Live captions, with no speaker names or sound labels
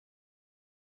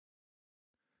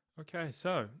Okay,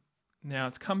 so now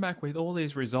it's come back with all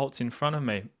these results in front of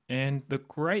me, and the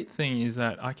great thing is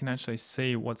that I can actually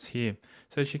see what's here.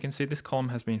 So as you can see, this column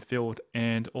has been filled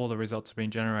and all the results have been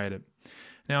generated.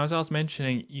 Now, as I was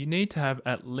mentioning, you need to have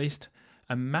at least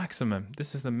a maximum.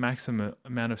 This is the maximum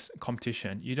amount of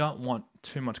competition. You don't want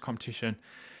too much competition.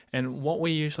 And what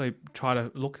we usually try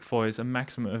to look for is a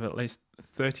maximum of at least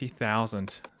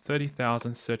 30,000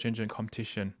 search engine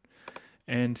competition.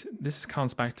 And this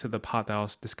comes back to the part that I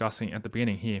was discussing at the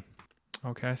beginning here.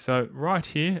 Okay, so right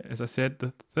here, as I said,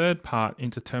 the third part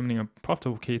in determining a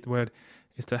profitable keyword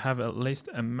is to have at least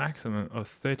a maximum of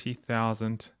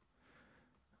 30,000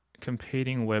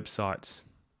 competing websites.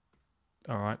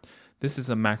 Alright, this is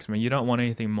a maximum. You don't want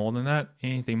anything more than that.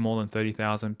 Anything more than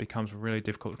 30,000 becomes really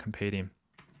difficult to compete in.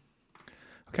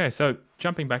 Okay, so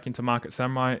jumping back into Market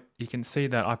Samurai, you can see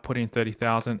that I put in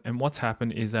 30,000, and what's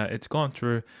happened is that it's gone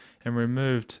through and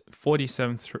removed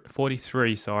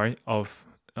 43 of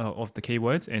the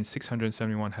keywords, and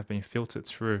 671 have been filtered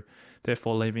through,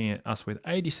 therefore leaving us with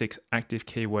 86 active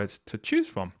keywords to choose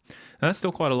from. And that's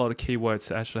still quite a lot of keywords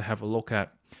to actually have a look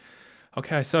at.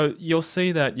 Okay, so you'll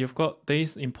see that you've got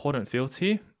these important fields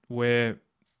here where,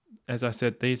 as I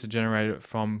said, these are generated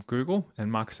from Google, and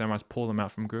Market Samurai's pull them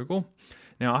out from Google.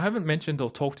 Now, I haven't mentioned or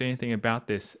talked anything about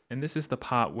this, and this is the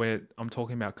part where I'm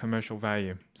talking about commercial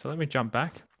value. So let me jump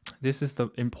back. This is the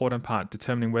important part,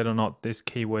 determining whether or not this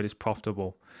keyword is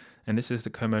profitable. And this is the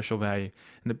commercial value.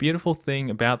 And the beautiful thing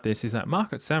about this is that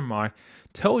Market Samurai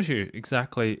tells you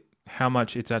exactly how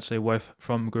much it's actually worth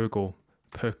from Google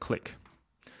per click.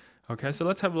 Okay, so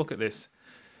let's have a look at this.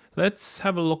 Let's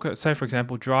have a look at, say for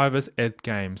example, drivers ed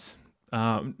games.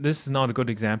 This is not a good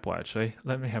example actually.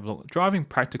 Let me have a look. Driving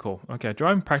practical. Okay,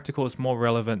 driving practical is more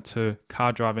relevant to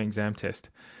car driving exam test.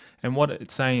 And what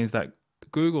it's saying is that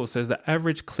Google says the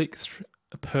average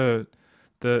per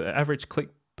average click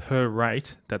per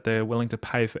rate that they're willing to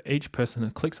pay for each person who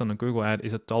clicks on a Google ad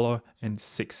is $1.06.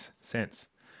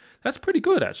 That's pretty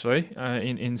good actually,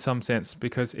 in some sense,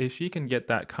 because if you can get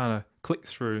that kind of click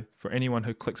through for anyone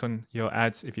who clicks on your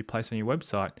ads if you place on your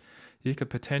website, you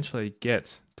could potentially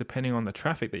get, depending on the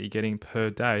traffic that you're getting per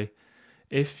day,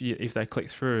 if they click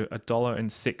through,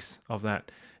 $1.06 of that.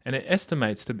 And it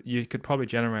estimates that you could probably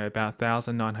generate about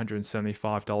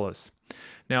 $1,975.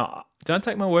 Now, don't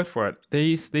take my word for it.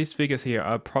 These figures here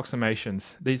are approximations.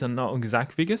 These are not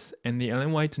exact figures, and the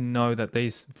only way to know that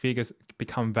these figures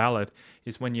become valid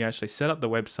is when you actually set up the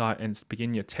website and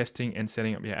begin your testing and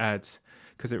setting up your ads.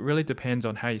 Because it really depends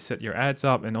on how you set your ads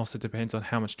up, and also depends on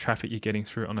how much traffic you're getting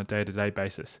through on a day-to-day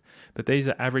basis. But these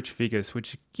are average figures,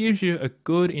 which gives you a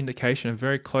good indication, a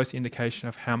very close indication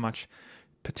of how much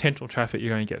potential traffic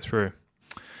you're going to get through.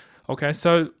 Okay,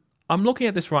 so I'm looking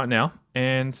at this right now,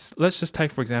 and let's just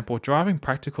take, for example, driving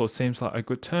practical seems like a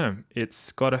good term.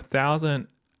 It's got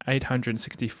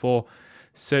 1,864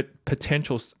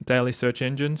 potential daily search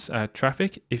engines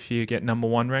traffic if you get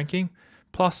 #1 ranking,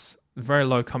 plus very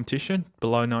low competition,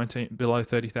 below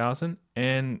 30,000,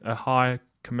 and a high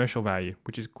commercial value,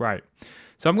 which is great.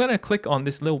 So I'm going to click on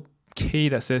this little key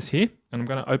that says here, and I'm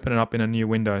going to open it up in a new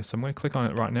window. So I'm going to click on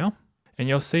it right now, and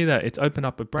you'll see that it's opened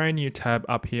up a brand new tab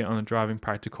up here on the driving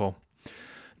practical.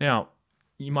 Now,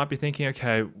 you might be thinking,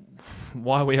 okay,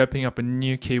 why are we opening up a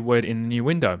new keyword in the new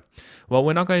window? Well,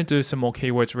 we're not going to do some more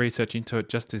keywords research into it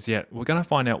just as yet. We're going to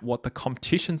find out what the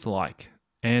competition's like.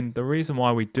 And the reason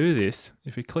why we do this,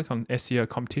 if we click on SEO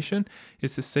Competition,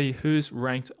 is to see who's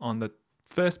ranked on the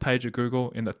first page of Google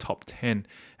in the top 10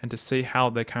 and to see how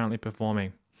they're currently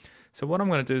performing. So what I'm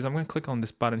going to do is I'm going to click on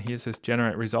this button here that says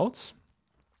Generate Results.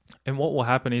 And what will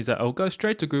happen is that I'll go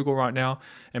straight to Google right now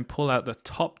and pull out the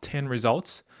top 10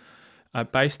 results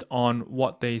based on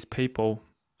what these people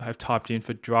have typed in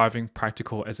for driving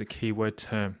practical as a keyword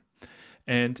term.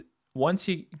 And once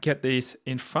you get these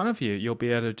in front of you, you'll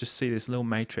be able to just see this little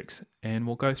matrix, and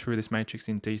we'll go through this matrix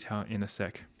in detail in a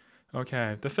sec.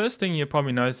 Okay, the first thing you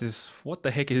probably notice is, what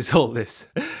the heck is all this?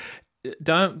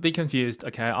 Don't be confused,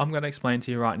 okay? I'm going to explain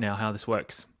to you right now how this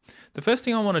works. The first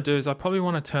thing I want to do is I probably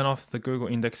want to turn off the Google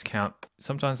index count.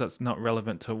 Sometimes that's not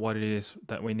relevant to what it is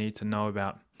that we need to know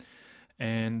about.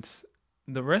 And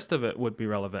the rest of it would be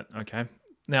relevant, okay?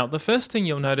 Now, the first thing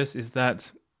you'll notice is that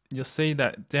you'll see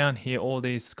that down here, all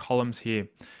these columns here.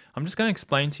 I'm just going to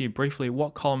explain to you briefly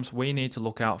what columns we need to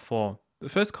look out for. The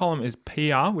first column is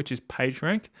PR, which is page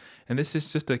rank, and this is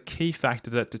just a key factor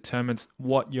that determines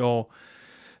what your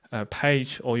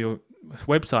page or your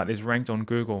website is ranked on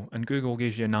Google, and Google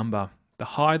gives you a number. The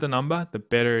higher the number, the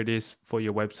better it is for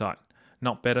your website.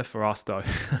 Not better for us though.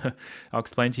 I'll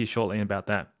explain to you shortly about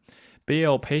that.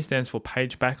 BLP stands for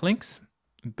page backlinks.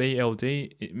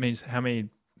 BLD, it means how many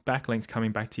backlinks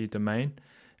coming back to your domain,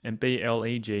 and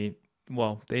BLEG,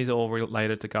 well, these are all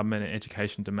related to government and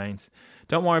education domains.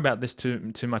 Don't worry about this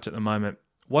too much at the moment.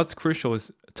 What's crucial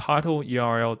is title,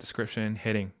 URL, description, and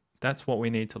heading. That's what we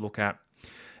need to look at.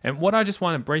 And what I just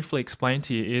want to briefly explain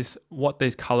to you is what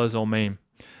these colors all mean.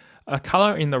 A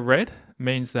color in the red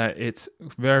means that it's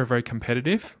very, very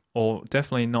competitive, or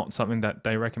definitely not something that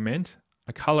they recommend.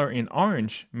 A color in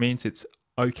orange means it's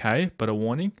okay, but a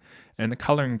warning. And the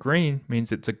color in green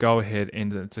means it's a go ahead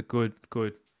and it's a good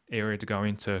area to go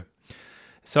into.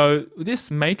 So this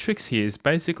matrix here is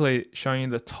basically showing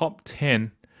the top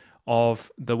 10 of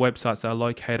the websites that are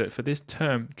located for this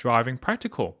term, driving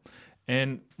practical.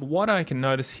 And what I can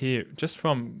notice here, just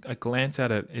from a glance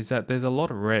at it, is that there's a lot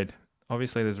of red.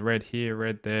 Obviously there's red here,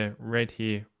 red there, red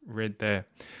here, red there.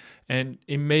 And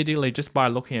immediately, just by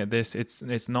looking at this,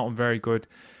 it's not a very good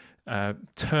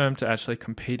term to actually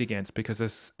compete against, because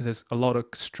there's a lot of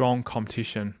strong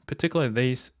competition. Particularly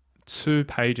these two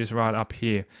pages right up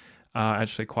here are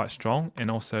actually quite strong, and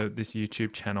also this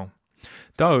YouTube channel.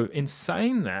 Though, in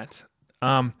saying that,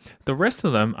 the rest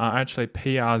of them are actually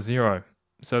PR0.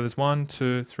 So there's 1,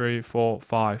 2, 3, 4,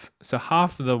 5. So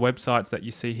half of the websites that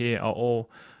you see here are all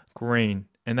green,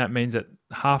 and that means that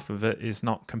half of it is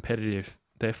not competitive.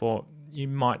 Therefore, you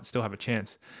might still have a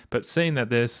chance. But seeing that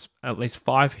there's at least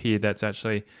 5 here that's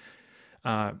actually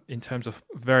in terms of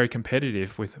very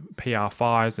competitive with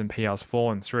PR5s and PRs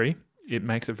 4 and 3, it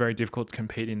makes it very difficult to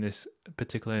compete in this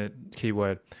particular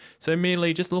keyword. So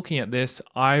immediately, just looking at this,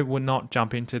 I would not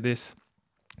jump into this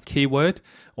keyword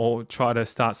or try to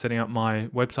start setting up my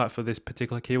website for this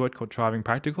particular keyword called driving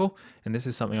practical, and this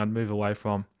is something I'd move away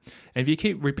from. And if you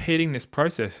keep repeating this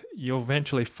process, you'll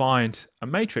eventually find a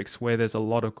matrix where there's a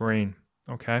lot of green.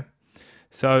 Okay,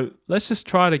 so let's just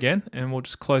try it again, and we'll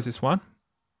just close this one,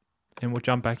 and we'll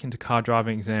jump back into car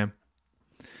driving exam.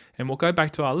 And we'll go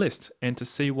back to our list and to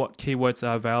see what keywords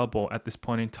are available at this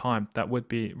point in time that would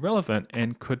be relevant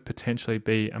and could potentially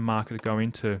be a market to go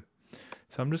into.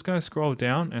 So I'm just going to scroll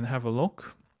down and have a look.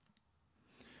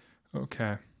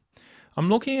 Okay, I'm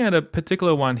looking at a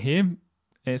particular one here.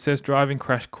 It says driving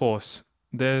crash course.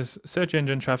 There's search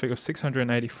engine traffic of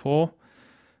 684,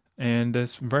 and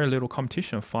there's very little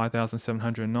competition of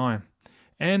 5,709,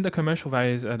 and the commercial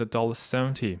value is at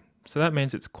 $1.70. So that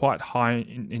means it's quite high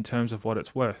in terms of what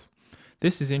it's worth.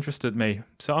 This has interested me,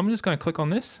 so I'm just going to click on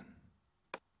this,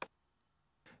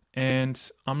 and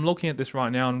I'm looking at this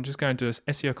right now. I'm just going to do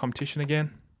SEO Competition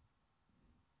again,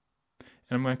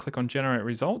 and I'm going to click on generate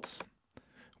results,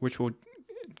 which will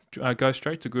go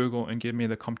straight to Google and give me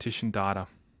the competition data.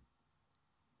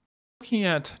 Looking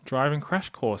at driving crash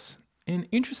course, and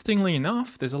interestingly enough,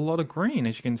 there's a lot of green,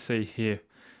 as you can see here.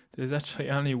 There's actually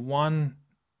only 1,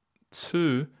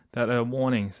 2 that are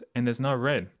warnings, and there's no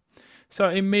red. So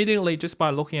immediately, just by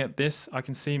looking at this, I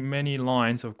can see many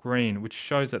lines of green, which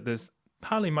shows that there's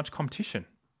hardly much competition.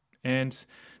 And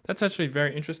that's actually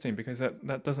very interesting, because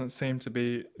that doesn't seem to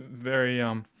be very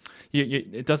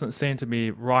it doesn't seem to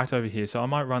be right over here. So I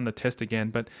might run the test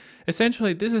again, but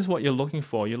essentially this is what you're looking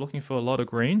for. You're looking for a lot of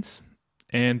greens,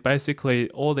 and basically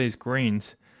all these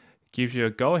greens gives you a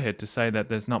go ahead to say that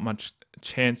there's not much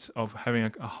chance of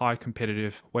having a high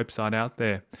competitive website out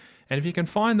there. And if you can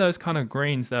find those kind of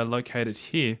greens that are located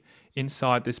here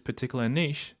inside this particular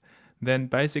niche, then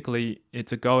basically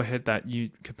it's a go ahead that you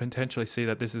could potentially see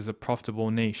that this is a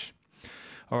profitable niche.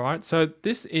 Alright, so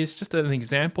this is just an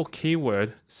example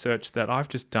keyword search that I've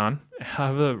just done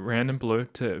out of a random blue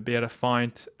to be able to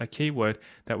find a keyword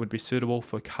that would be suitable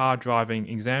for car driving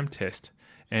exam test.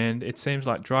 And it seems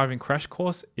like driving crash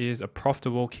course is a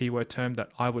profitable keyword term that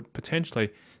I would potentially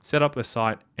set up a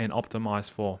site and optimize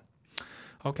for.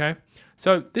 Okay,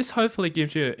 so this hopefully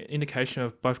gives you an indication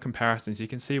of both comparisons. You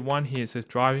can see one here says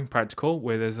driving practical,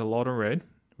 where there's a lot of red.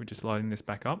 We're just loading this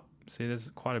back up. See, there's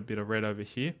quite a bit of red over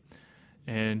here,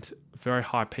 and very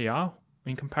high PR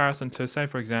in comparison to, say,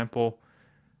 for example,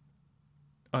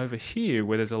 over here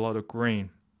where there's a lot of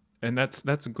green. And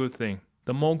that's a good thing.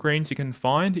 The more greens you can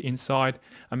find inside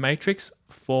a matrix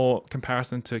for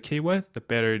comparison to a keyword, the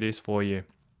better it is for you.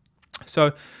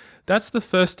 So that's the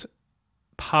first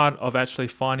part of actually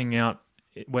finding out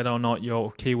whether or not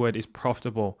your keyword is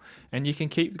profitable. And you can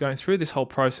keep going through this whole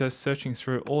process, searching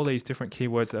through all these different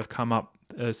keywords that have come up,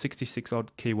 66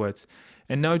 odd keywords.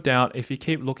 And no doubt, if you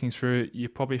keep looking through, you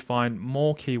probably find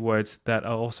more keywords that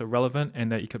are also relevant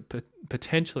and that you could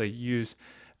potentially use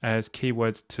as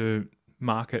keywords to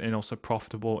market and also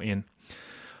profitable in.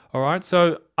 Alright,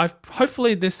 so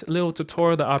hopefully this little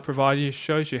tutorial that I provided you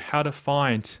shows you how to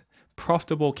find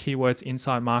profitable keywords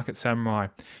inside Market Samurai.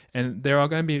 And there are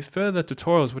going to be further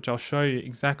tutorials which I'll show you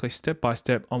exactly step by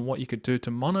step on what you could do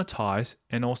to monetize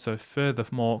and also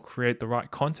furthermore create the right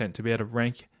content to be able to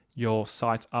rank your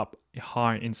sites up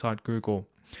high inside Google.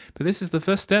 But this is the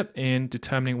first step in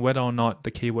determining whether or not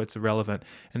the keywords are relevant.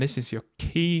 And this is your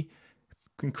key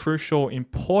and crucial,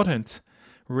 important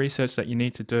research that you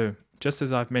need to do. Just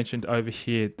as I've mentioned over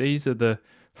here, these are the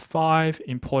 5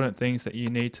 important things that you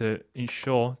need to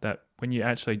ensure that when you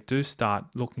actually do start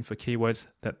looking for keywords,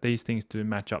 that these things do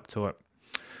match up to it.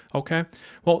 Okay,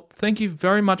 well, thank you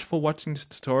very much for watching this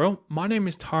tutorial. My name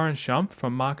is Tyron Shum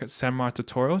from Market Samurai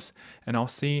Tutorials, and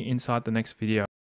I'll see you inside the next video.